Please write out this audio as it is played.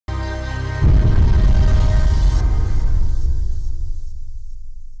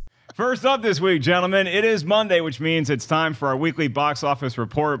First up this week, gentlemen, it is Monday, which means it's time for our weekly box office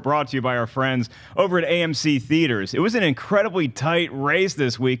report brought to you by our friends over at AMC Theatres. It was an incredibly tight race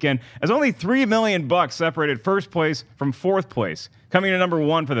this weekend, as only $3 million separated first place from fourth place. Coming to number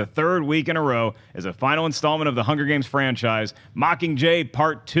one for the third week in a row is a final installment of the Hunger Games franchise, Mockingjay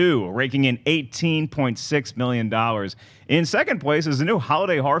Part 2, raking in $18.6 million. In second place is the new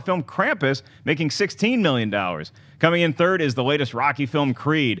holiday horror film Krampus, making $16 million. Coming in third is the latest Rocky film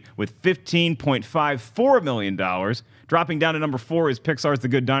Creed, with $15.54 million. Dropping down to number 4 is Pixar's The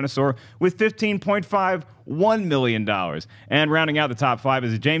Good Dinosaur, with $15.51 million. And rounding out the top 5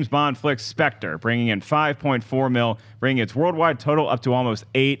 is the James Bond flick Spectre, bringing in $5.4 million, bringing its worldwide total up to almost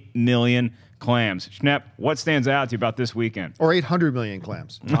 8 million clams. Schnepp, what stands out to you about this weekend? Or 800 million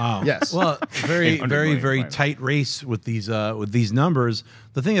clams. Wow. Yes. Well, very tight race with these numbers.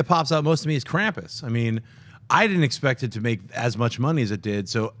 The thing that pops out most to me is Krampus. I mean, I didn't expect it to make as much money as it did.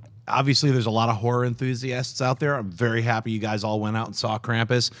 So obviously there's a lot of horror enthusiasts out there. I'm very happy you guys all went out and saw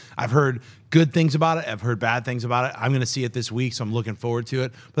Krampus. I've heard good things about it. I've heard bad things about it. I'm going to see it this week, so I'm looking forward to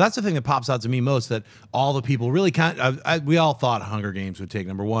it. But that's the thing that pops out to me most, that all the people really we all thought Hunger Games would take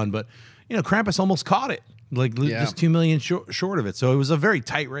number one, but you know, Krampus almost caught it, like just 2 million short of it. So it was a very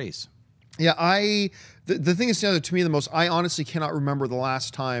tight race. Yeah, the thing that's to me the most, I honestly cannot remember the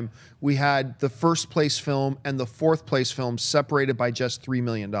last time we had the first place film and the fourth place film separated by just $3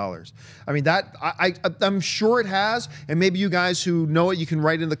 million. I mean, I'm sure it has, and maybe you guys who know it, you can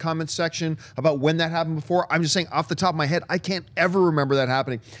write in the comments section about when that happened before. I'm just saying off the top of my head, I can't ever remember that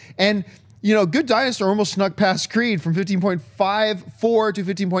happening. And you know, Good Dinosaur almost snuck past Creed from 15.54 to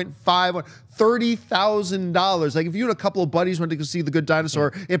 15.51. $30,000. Like if you and a couple of buddies went to go see The Good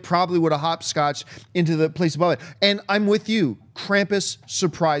Dinosaur, it probably would have hopscotched into the place above it. And I'm with you. Krampus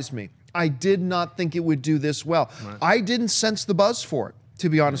surprised me. I did not think it would do this well. Right. I didn't sense the buzz for it, to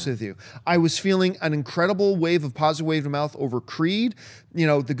be honest with you. I was feeling an incredible wave of positive wave of mouth over Creed. You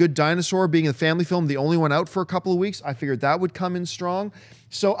know, The Good Dinosaur being a family film, the only one out for a couple of weeks, I figured that would come in strong.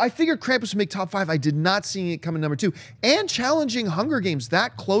 So I figured Krampus would make top 5. I did not see it come in number 2. And challenging Hunger Games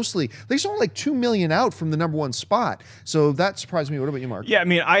that closely. They saw like 2 million out from the number 1 spot. So that surprised me. What about you, Mark? Yeah, I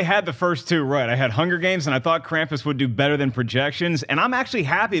mean, I had the first 2 right. I had Hunger Games, and I thought Krampus would do better than projections. And I'm actually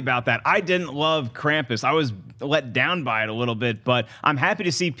happy about that. I didn't love Krampus. I was let down by it a little bit, but I'm happy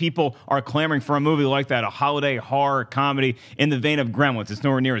to see people are clamoring for a movie like that, a holiday horror comedy in the vein of Gremlins. It's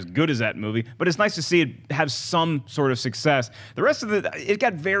nowhere near as good as that movie, but it's nice to see it have some sort of success. The rest of it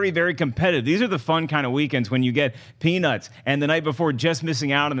got very, very competitive. These are the fun kind of weekends when you get Peanuts and the night before just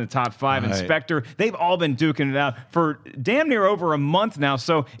missing out in the top 5 and Spectre. They've all been duking it out for damn near over a month now,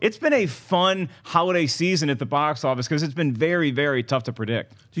 so it's been a fun holiday season at the box office because it's been very, very tough to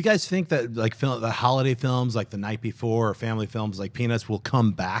predict. Do you guys think that like the holiday films like The Night Before or family films like Peanuts will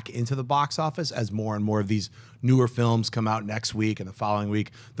come back into the box office as more and more of these newer films come out next week and the following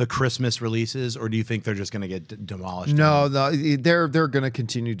week, the Christmas releases, or do you think they're just going to get demolished? No, they're going to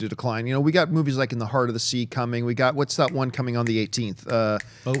continue to decline. You know, we got movies like In the Heart of the Sea coming. We got, what's that one coming on the 18th? Star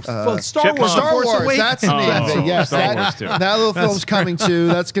Wars. Star Wars. That's the name of it. Yes, Star Wars too. That little film's coming too.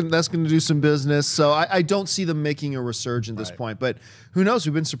 That's going to do some business. So I don't see them making a resurgence at this point. But who knows?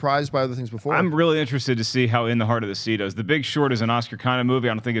 We've been surprised by other things before. I'm really interested to see how In the Heart of the Sea does. The Big Short is an Oscar kind of movie.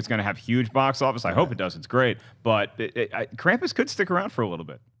 I don't think it's going to have huge box office. I hope it does. It's great. But Krampus could stick around for a little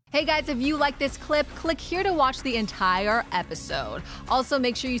bit. Hey guys, if you like this clip, click here to watch the entire episode. Also,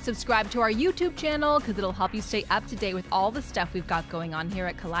 make sure you subscribe to our YouTube channel because it'll help you stay up to date with all the stuff we've got going on here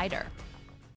at Collider.